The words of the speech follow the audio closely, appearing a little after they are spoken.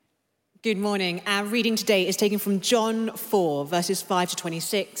Good morning. Our reading today is taken from John 4, verses 5 to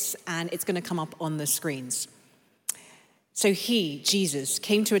 26, and it's going to come up on the screens. So he, Jesus,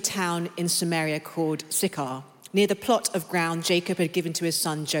 came to a town in Samaria called Sychar, near the plot of ground Jacob had given to his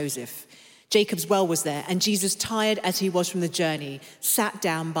son Joseph. Jacob's well was there, and Jesus, tired as he was from the journey, sat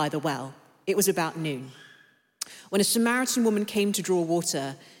down by the well. It was about noon. When a Samaritan woman came to draw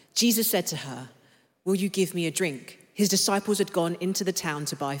water, Jesus said to her, "Will you give me a drink?" His disciples had gone into the town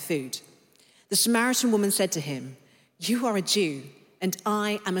to buy food. The Samaritan woman said to him, "You are a Jew, and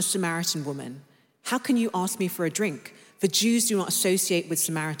I am a Samaritan woman. How can you ask me for a drink? For Jews do not associate with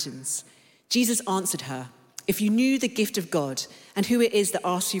Samaritans." Jesus answered her, "If you knew the gift of God and who it is that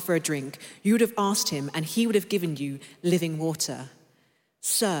asks you for a drink, you would have asked him, and he would have given you living water."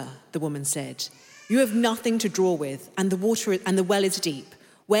 "Sir," the woman said, "you have nothing to draw with, and the well is deep.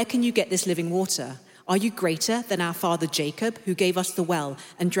 Where can you get this living water? Are you greater than our father Jacob, who gave us the well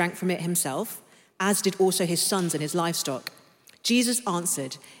and drank from it himself, as did also his sons and his livestock?" Jesus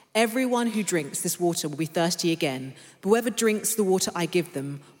answered, "Everyone who drinks this water will be thirsty again, but whoever drinks the water I give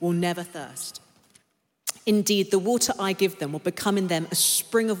them will never thirst. Indeed, the water I give them will become in them a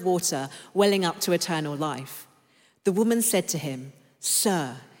spring of water welling up to eternal life." The woman said to him,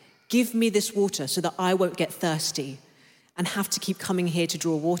 "Sir, give me this water so that I won't get thirsty and have to keep coming here to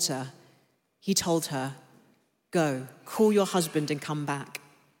draw water." He told her, "Go, call your husband and come back."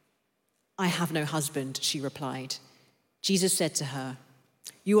 "I have no husband," she replied. Jesus said to her,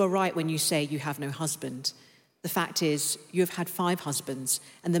 "You are right when you say you have no husband. The fact is, you have had 5 husbands,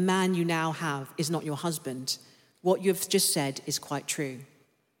 and the man you now have is not your husband. What you have just said is quite true."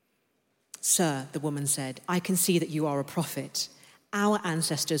 "Sir," the woman said, "I can see that you are a prophet. Our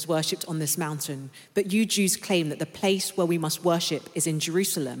ancestors worshipped on this mountain, but you Jews claim that the place where we must worship is in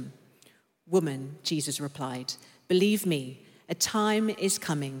Jerusalem." "Woman," Jesus replied, "believe me, a time is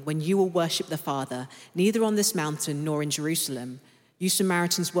coming when you will worship the Father, neither on this mountain nor in Jerusalem. You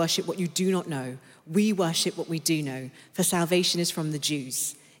Samaritans worship what you do not know. We worship what we do know, for salvation is from the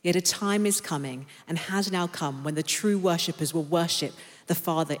Jews. Yet a time is coming and has now come when the true worshippers will worship the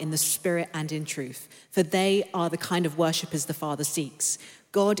Father in the Spirit and in truth, for they are the kind of worshippers the Father seeks.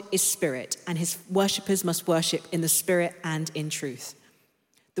 God is Spirit, and his worshippers must worship in the Spirit and in truth."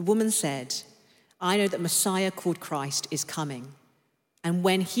 The woman said, "I know that Messiah called Christ is coming, and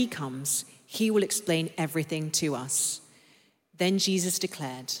when he comes, he will explain everything to us." Then Jesus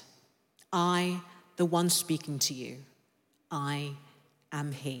declared, "I, the one speaking to you, I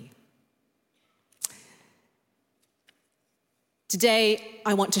am he." Today,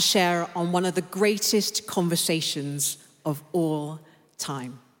 I want to share on one of the greatest conversations of all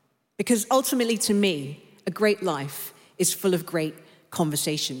time. Because ultimately, to me, a great life is full of great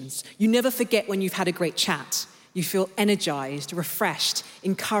conversations. You never forget when you've had a great chat. You feel energized, refreshed,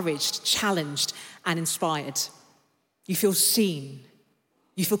 encouraged, challenged, and inspired. You feel seen.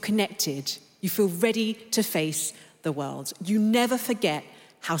 You feel connected. You feel ready to face the world. You never forget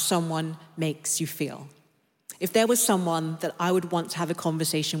how someone makes you feel. If there was someone that I would want to have a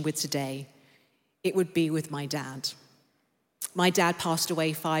conversation with today, it would be with my dad. My dad passed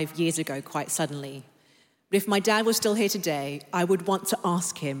away 5 years ago quite suddenly. But if my dad was still here today, I would want to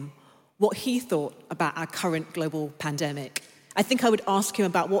ask him what he thought about our current global pandemic. I think I would ask him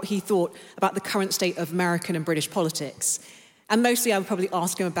about what he thought about the current state of American and British politics. And mostly I would probably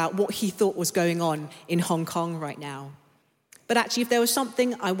ask him about what he thought was going on in Hong Kong right now. But actually, if there was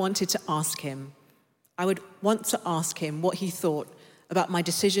something I wanted to ask him, I would want to ask him what he thought about my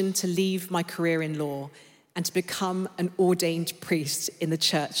decision to leave my career in law and to become an ordained priest in the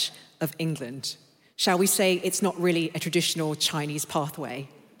Church of England. Shall we say it's not really a traditional Chinese pathway?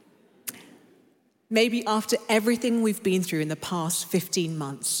 Maybe after everything we've been through in the past 15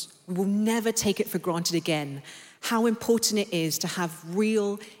 months, we will never take it for granted again how important it is to have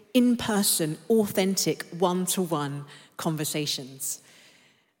real, in-person, authentic, one-to-one conversations.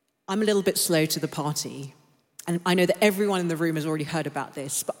 I'm a little bit slow to the party, and I know that everyone in the room has already heard about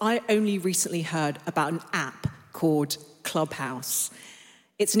this, but I only recently heard about an app called Clubhouse.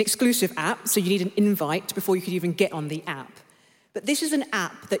 It's an exclusive app, so you need an invite before you could even get on the app. But this is an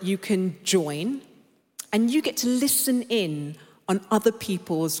app that you can join, and you get to listen in on other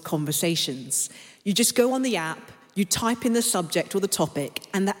people's conversations. You just go on the app, you type in the subject or the topic,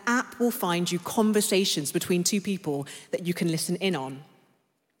 and the app will find you conversations between 2 people that you can listen in on.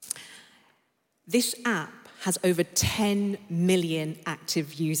 This app has over 10 million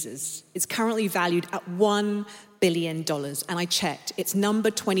active users. It's currently valued at $1 billion, and I checked, it's number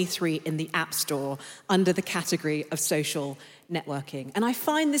 23 in the App Store under the category of social networking. And I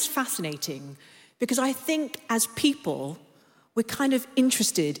find this fascinating because I think as people, we're kind of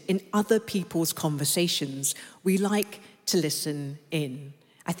interested in other people's conversations. We like to listen in.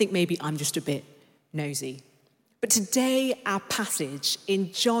 I think maybe I'm just a bit nosy. But today, our passage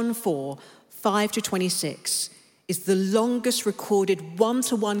in John 4, 5 to 26, is the longest recorded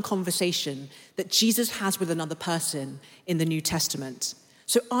one-to-one conversation that Jesus has with another person in the New Testament.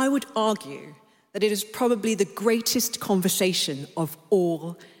 So I would argue that it is probably the greatest conversation of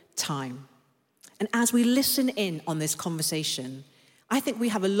all time. And as we listen in on this conversation, I think we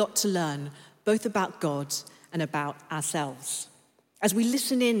have a lot to learn, both about God and about ourselves. As we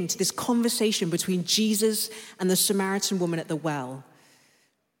listen in to this conversation between Jesus and the Samaritan woman at the well,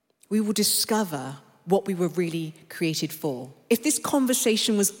 we will discover what we were really created for. If this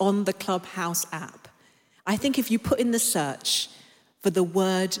conversation was on the Clubhouse app, I think if you put in the search for the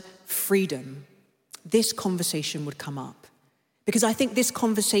word freedom, this conversation would come up. Because I think this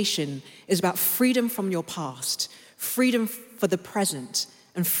conversation is about freedom from your past, freedom for the present,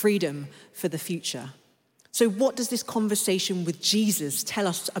 and freedom for the future. So what does this conversation with Jesus tell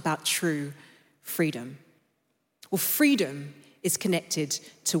us about true freedom? Well, freedom is connected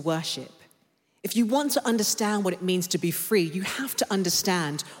to worship. If you want to understand what it means to be free, you have to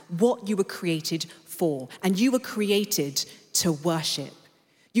understand what you were created for. And you were created to worship.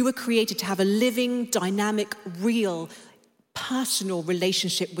 You were created to have a living, dynamic, real, personal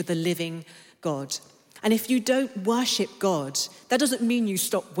relationship with the living God. And if you don't worship God, that doesn't mean you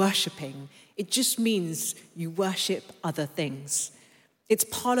stop worshiping. It just means you worship other things. It's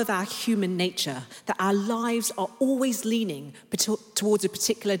part of our human nature that our lives are always leaning towards a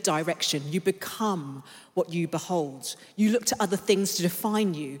particular direction. You become what you behold. You look to other things to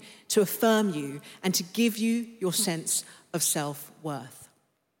define you, to affirm you, and to give you your sense of self-worth.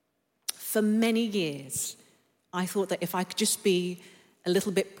 For many years, I thought that if I could just be a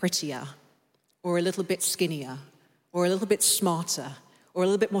little bit prettier, or a little bit skinnier, or a little bit smarter, or a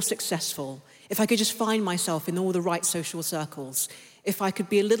little bit more successful, if I could just find myself in all the right social circles, if I could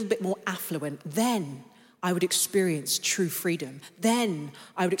be a little bit more affluent, then I would experience true freedom. Then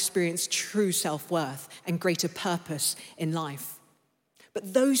I would experience true self-worth and greater purpose in life.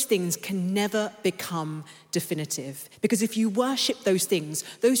 But those things can never become definitive, because if you worship those things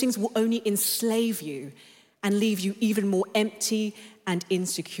will only enslave you and leave you even more empty and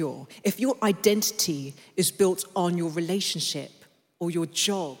insecure. If your identity is built on your relationship or your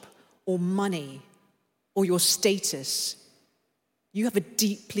job or money or your status, you have a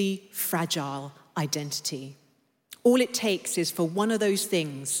deeply fragile identity. All it takes is for one of those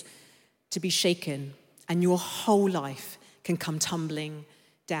things to be shaken and your whole life can come tumbling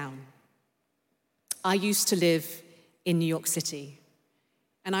down. I used to live in New York City,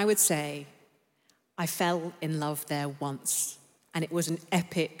 and I would say I fell in love there once, and it was an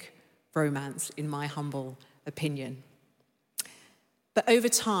epic romance, in my humble opinion. But over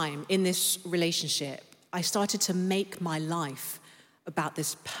time, in this relationship, I started to make my life about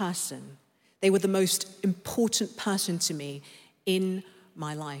this person. They were the most important person to me in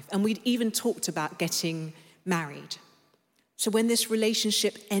my life. And we'd even talked about getting married. So when this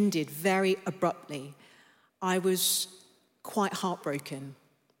relationship ended very abruptly, I was quite heartbroken.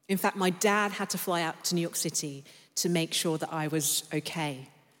 In fact, my dad had to fly out to New York City to make sure that I was okay.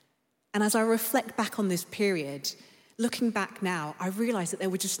 And as I reflect back on this period, looking back now, I realized that there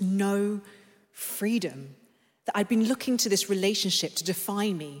was just no freedom. That I'd been looking to this relationship to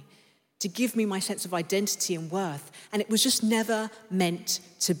define me, to give me my sense of identity and worth, and it was just never meant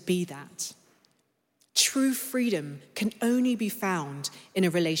to be that. True freedom can only be found in a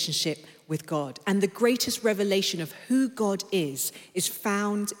relationship with God. And the greatest revelation of who God is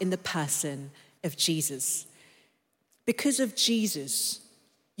found in the person of Jesus. Because of Jesus,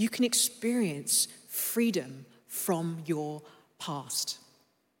 you can experience freedom from your past.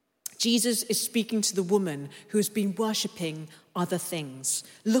 Jesus is speaking to the woman who has been worshipping other things,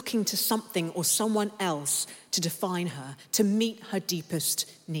 looking to something or someone else to define her, to meet her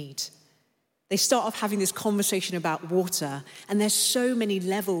deepest need. They start off having this conversation about water, and there's so many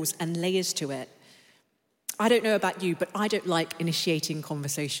levels and layers to it. I don't know about you, but I don't like initiating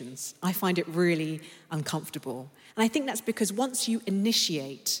conversations. I find it really uncomfortable. And I think that's because once you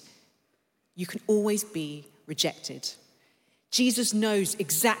initiate, you can always be rejected. Jesus knows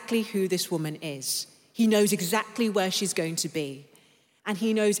exactly who this woman is. He knows exactly where she's going to be. And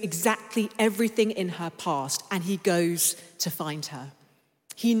he knows exactly everything in her past, and he goes to find her.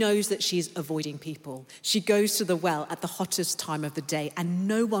 He knows that she's avoiding people. She goes to the well at the hottest time of the day, and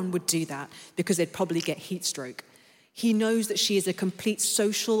no one would do that because they'd probably get heat stroke. He knows that she is a complete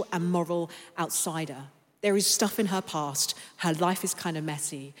social and moral outsider. There is stuff in her past. Her life is kind of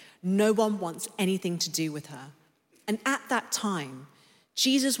messy. No one wants anything to do with her. And at that time,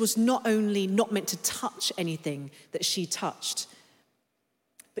 Jesus was not only not meant to touch anything that she touched,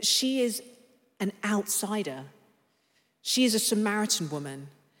 but she is an outsider. She is a Samaritan woman.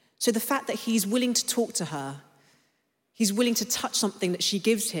 So the fact that he's willing to talk to her, he's willing to touch something that she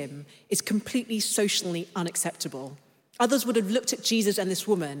gives him, is completely socially unacceptable. Others would have looked at Jesus and this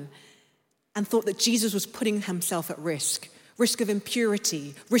woman and thought that Jesus was putting himself at risk of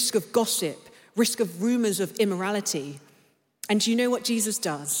impurity, risk of gossip, risk of rumors of immorality. And do you know what Jesus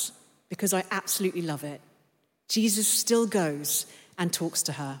does? Because I absolutely love it. Jesus still goes and talks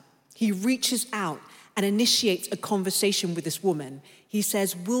to her. He reaches out and initiates a conversation with this woman. He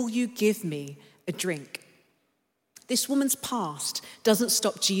says, "Will you give me a drink?" This woman's past doesn't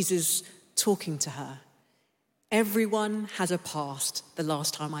stop Jesus talking to her. Everyone has a past, the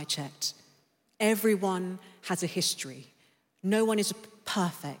last time I checked. Everyone has a history. No one is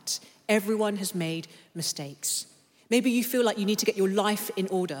perfect. Everyone has made mistakes. Maybe you feel like you need to get your life in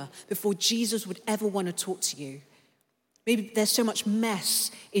order before Jesus would ever want to talk to you. Maybe there's so much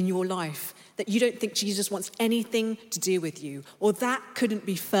mess in your life that you don't think Jesus wants anything to do with you, or that couldn't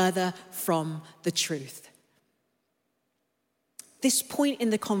be further from the truth. This point in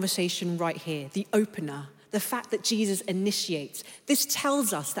the conversation right here, the opener, the fact that Jesus initiates, this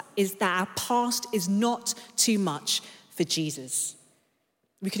tells us that our past is not too much for Jesus.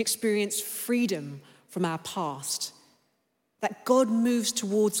 We can experience freedom from our past, that God moves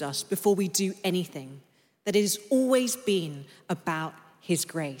towards us before we do anything, that it has always been about his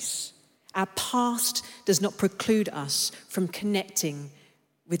grace. Our past does not preclude us from connecting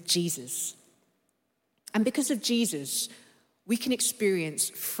with Jesus. And because of Jesus, we can experience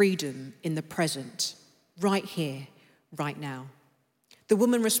freedom in the present, right here, right now. The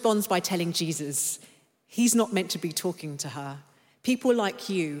woman responds by telling Jesus, he's not meant to be talking to her. People like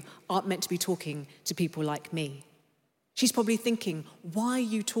you aren't meant to be talking to people like me. She's probably thinking, why are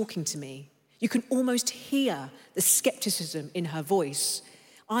you talking to me? You can almost hear the skepticism in her voice.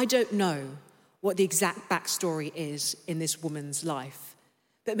 I don't know what the exact backstory is in this woman's life,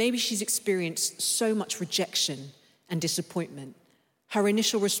 but maybe she's experienced so much rejection and disappointment. Her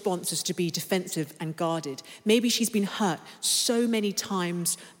initial response is to be defensive and guarded. Maybe she's been hurt so many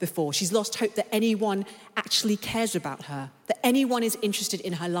times before. She's lost hope that anyone actually cares about her, that anyone is interested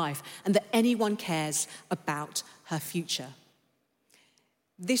in her life, and that anyone cares about her future.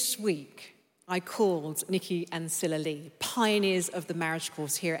 This week, I called Nikki and Silla Lee, pioneers of the marriage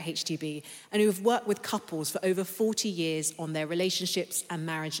course here at HTB, and who have worked with couples for over 40 years on their relationships and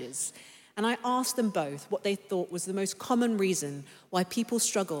marriages. And I asked them both what they thought was the most common reason why people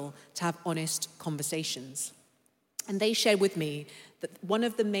struggle to have honest conversations. And they shared with me that one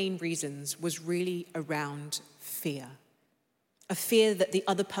of the main reasons was really around fear. A fear that the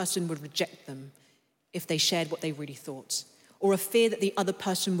other person would reject them if they shared what they really thought, or a fear that the other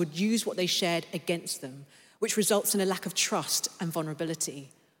person would use what they shared against them, which results in a lack of trust and vulnerability,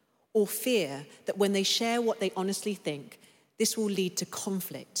 or fear that when they share what they honestly think, this will lead to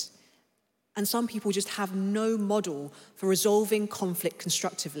conflict. And some people just have no model for resolving conflict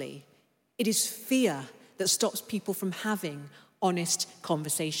constructively. It is fear that stops people from having honest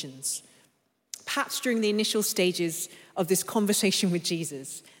conversations. Perhaps during the initial stages of this conversation with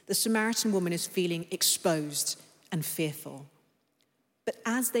Jesus, the Samaritan woman is feeling exposed and fearful. But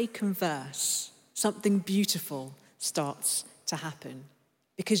as they converse, something beautiful starts to happen,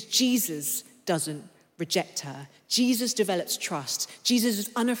 because Jesus doesn't reject her. Jesus develops trust. Jesus is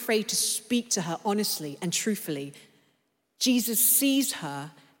unafraid to speak to her honestly and truthfully. Jesus sees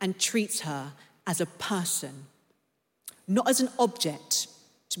her and treats her as a person, not as an object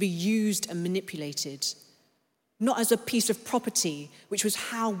to be used and manipulated, not as a piece of property, which was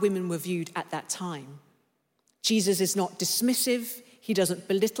how women were viewed at that time. Jesus is not dismissive. He doesn't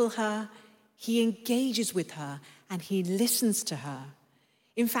belittle her. He engages with her and he listens to her.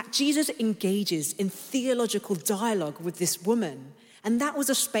 In fact, Jesus engages in theological dialogue with this woman, and that was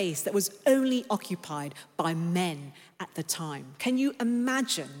a space that was only occupied by men at the time. Can you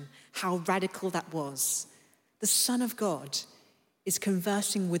imagine how radical that was? The Son of God is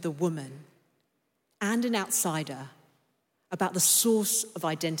conversing with a woman and an outsider about the source of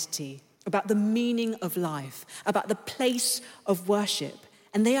identity, about the meaning of life, about the place of worship,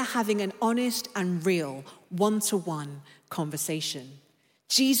 and they are having an honest and real one-to-one conversation.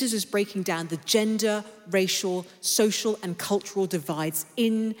 Jesus is breaking down the gender, racial, social, and cultural divides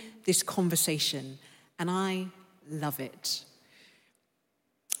in this conversation, and I love it.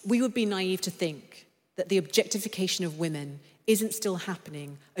 We would be naive to think that the objectification of women isn't still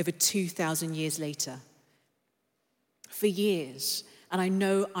happening over 2,000 years later. For years, and I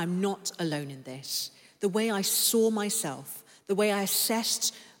know I'm not alone in this, The way I saw myself, the way I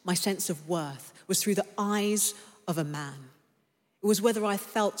assessed my sense of worth was through the eyes of a man. It was whether I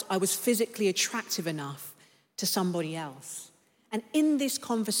felt I was physically attractive enough to somebody else. And in this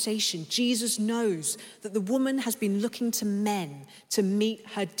conversation, Jesus knows that the woman has been looking to men to meet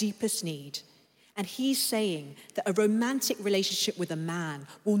her deepest need. And he's saying that a romantic relationship with a man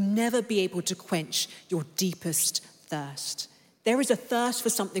will never be able to quench your deepest thirst. There is a thirst for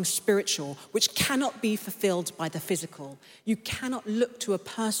something spiritual which cannot be fulfilled by the physical. You cannot look to a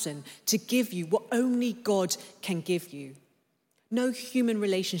person to give you what only God can give you. No human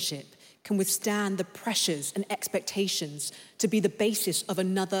relationship can withstand the pressures and expectations to be the basis of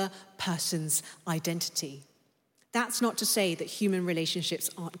another person's identity. That's not to say that human relationships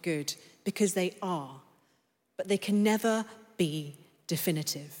aren't good, because they are, but they can never be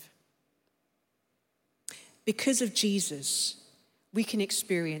definitive. Because of Jesus, we can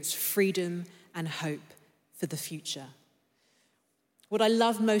experience freedom and hope for the future. What I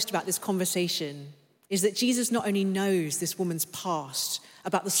love most about this conversation is that Jesus not only knows this woman's past,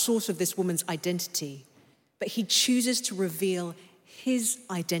 about the source of this woman's identity, but he chooses to reveal his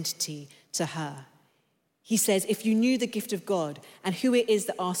identity to her. He says, if you knew the gift of God and who it is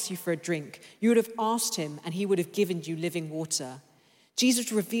that asks you for a drink, you would have asked him and he would have given you living water.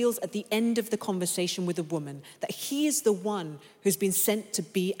 Jesus reveals at the end of the conversation with the woman that he is the one who's been sent to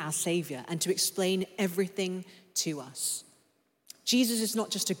be our savior and to explain everything to us. Jesus is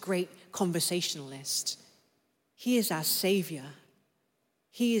not just a great conversationalist. He is our savior.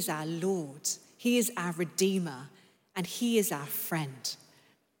 He is our Lord. He is our redeemer. And he is our friend.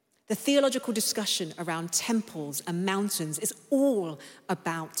 The theological discussion around temples and mountains is all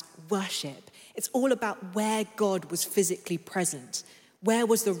about worship. It's all about where God was physically present. Where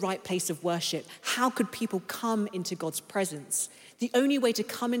was the right place of worship? How could people come into God's presence? The only way to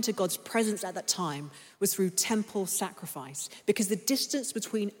come into God's presence at that time was through temple sacrifice, because the distance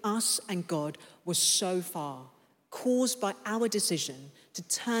between us and God was so far, caused by our decision to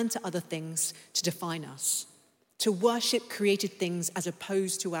turn to other things to define us, to worship created things as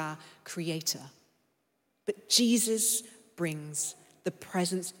opposed to our Creator. But Jesus brings the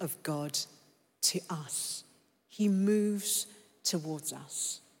presence of God to us. He moves towards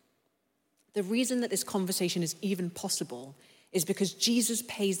us. The reason that this conversation is even possible is because Jesus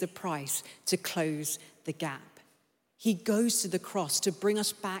pays the price to close the gap. He goes to the cross to bring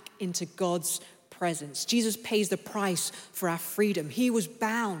us back into God's presence. Jesus pays the price for our freedom. He was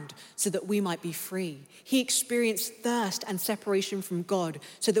bound so that we might be free. He experienced thirst and separation from God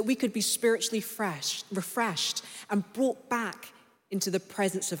so that we could be spiritually refreshed and brought back into the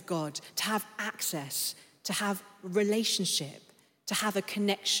presence of God, to have access, to have relationship, to have a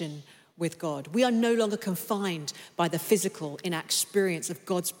connection with God. We are no longer confined by the physical in our experience of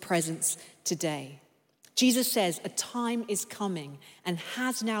God's presence today. Jesus says a time is coming and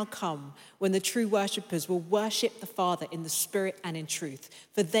has now come when the true worshippers will worship the Father in the Spirit and in truth,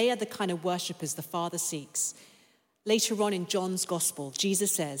 for they are the kind of worshippers the Father seeks. Later on in John's Gospel,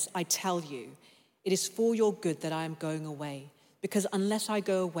 Jesus says, I tell you, it is for your good that I am going away, because unless I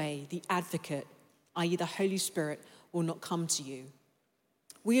go away, the advocate, i.e. the Holy Spirit, will not come to you.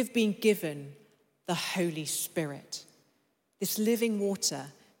 We have been given the Holy Spirit, this living water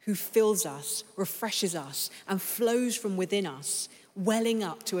who fills us, refreshes us, and flows from within us, welling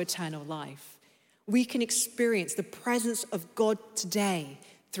up to eternal life. We can experience the presence of God today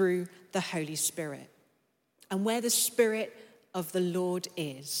through the Holy Spirit. And where the Spirit of the Lord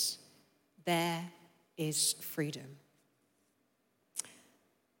is, there is freedom.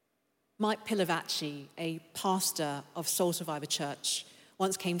 Mike Pilavachi, a pastor of Soul Survivor Church,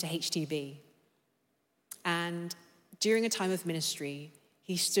 once came to HTB. And during a time of ministry,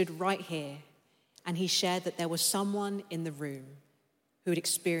 he stood right here and he shared that there was someone in the room who had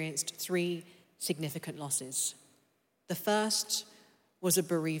experienced 3 significant losses. The first was a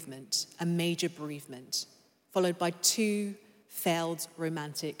bereavement, a major bereavement, followed by 2 failed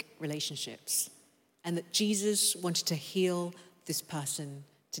romantic relationships, and that Jesus wanted to heal this person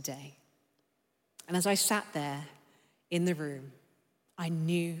today. And as I sat there in the room, I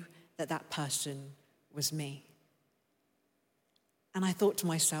knew that that person was me. And I thought to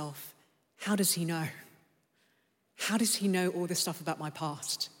myself, how does he know? How does he know all this stuff about my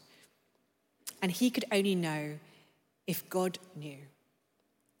past? And he could only know if God knew.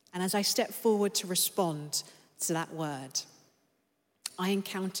 And as I stepped forward to respond to that word, I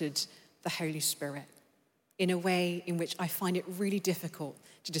encountered the Holy Spirit in a way in which I find it really difficult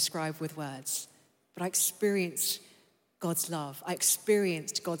to describe with words. But I experienced God's love. I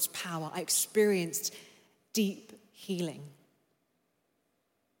experienced God's power. I experienced deep healing.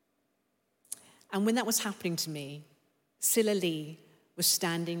 And when that was happening to me, Silla Lee was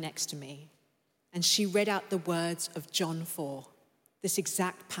standing next to me, and she read out the words of John 4, this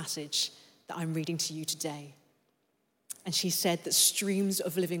exact passage that I'm reading to you today. And she said that streams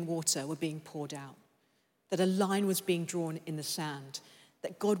of living water were being poured out, that a line was being drawn in the sand,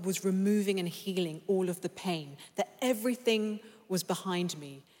 that God was removing and healing all of the pain, that everything was behind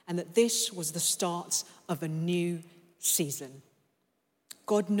me, and that this was the start of a new season.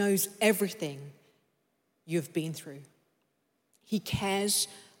 God knows everything you've been through. He cares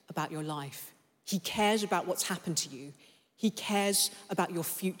about your life. He cares about what's happened to you. He cares about your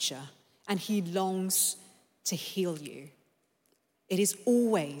future, and he longs to heal you. It is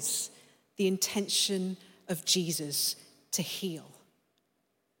always the intention of Jesus to heal,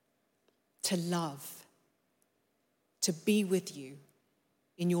 to love, to be with you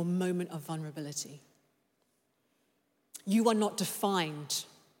in your moment of vulnerability. You are not defined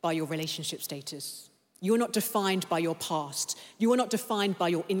by your relationship status. You are not defined by your past. You are not defined by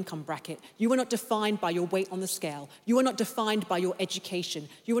your income bracket. You are not defined by your weight on the scale. You are not defined by your education.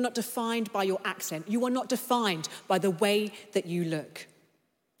 You are not defined by your accent. You are not defined by the way that you look.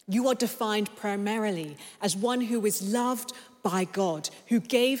 You are defined primarily as one who is loved by God, who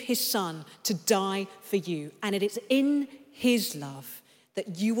gave his son to die for you. And it is in his love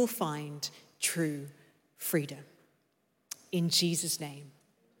that you will find true freedom. In Jesus' name,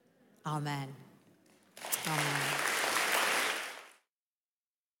 amen. Amen.